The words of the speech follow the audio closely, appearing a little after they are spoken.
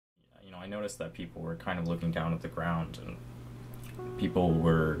I noticed that people were kind of looking down at the ground, and people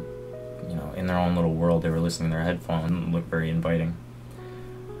were, in their own little world. They were listening to their headphones and looked very inviting.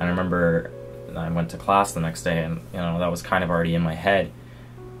 And I remember I went to class the next day, and that was kind of already in my head.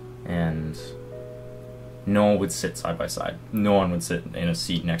 And no one would sit side by side. No one would sit in a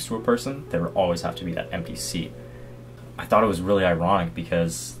seat next to a person. There would always have to be that empty seat. I thought it was really ironic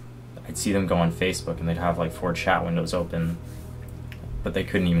because I'd see them go on Facebook and they'd have like 4 chat windows open, but they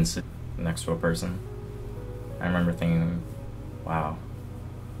couldn't even sit next to a person. I remember thinking, wow,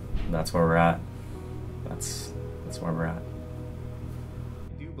 that's where we're at. That's where we're at.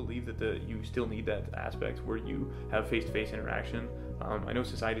 Do you believe that you still need that aspect where you have face-to-face interaction? I know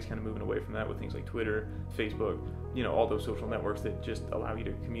society's kind of moving away from that with things like Twitter, Facebook, all those social networks that just allow you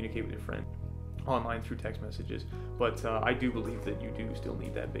to communicate with your friends online through text messages. But I do believe that you do still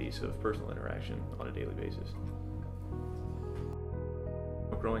need that base of personal interaction on a daily basis.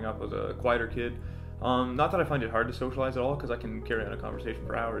 Growing up as a quieter kid, not that I find it hard to socialize at all, because I can carry on a conversation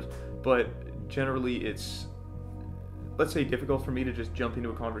for hours, but generally it's, let's say, difficult for me to just jump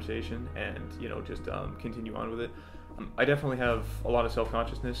into a conversation and just continue on with it. I definitely have a lot of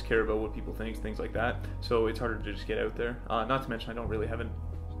self-consciousness, care about what people think, things like that, so it's harder to just get out there. Not to mention I don't really have an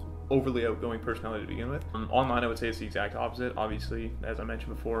overly outgoing personality to begin with. Online, I would say it's the exact opposite. Obviously, as I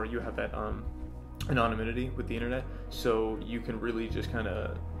mentioned before, you have that anonymity with the internet, so you can really just kind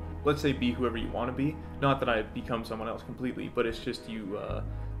of, let's say, be whoever you want to be. Not that I become someone else completely, but it's just you,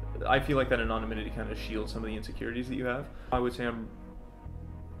 I feel like that anonymity kind of shields some of the insecurities that you have. I would say I'm,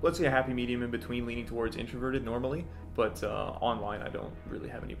 let's say, a happy medium in between, leaning towards introverted normally, but online I don't really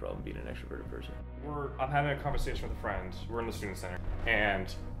have any problem being an extroverted person. I'm having a conversation with a friend, we're in the student center,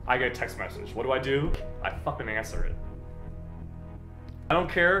 and I get a text message. What do? I fucking answer it. I don't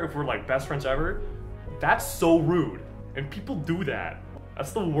care if we're like best friends ever. That's so rude, and people do that.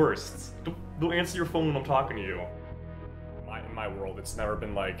 That's the worst. Don't answer your phone when I'm talking to you. In my world, it's never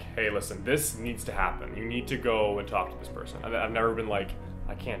been like, hey, listen, this needs to happen. You need to go and talk to this person. I've never been like,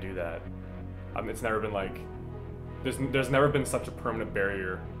 I can't do that. It's never been like, there's never been such a permanent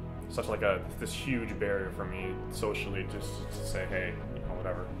barrier, such like this huge barrier for me socially, just to say, hey,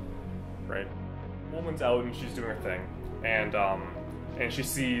 whatever, right? A woman's out and she's doing her thing, and she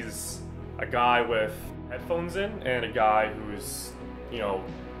sees a guy with headphones in and a guy who's,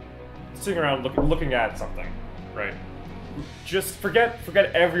 sitting around looking at something, right? Just forget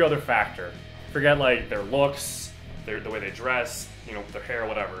every other factor. Forget like their looks, the way they dress, their hair,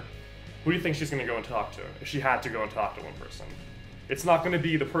 whatever. Who do you think she's going to go and talk to if she had to go and talk to one person? It's not going to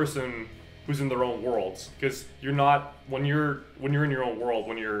be the person who's in their own worlds, because you're not, when you're in your own world,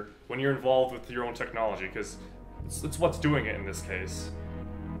 when you're involved with your own technology, because it's what's doing it in this case.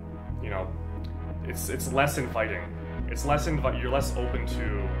 It's less inviting. You're less open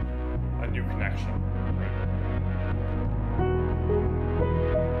to a new connection.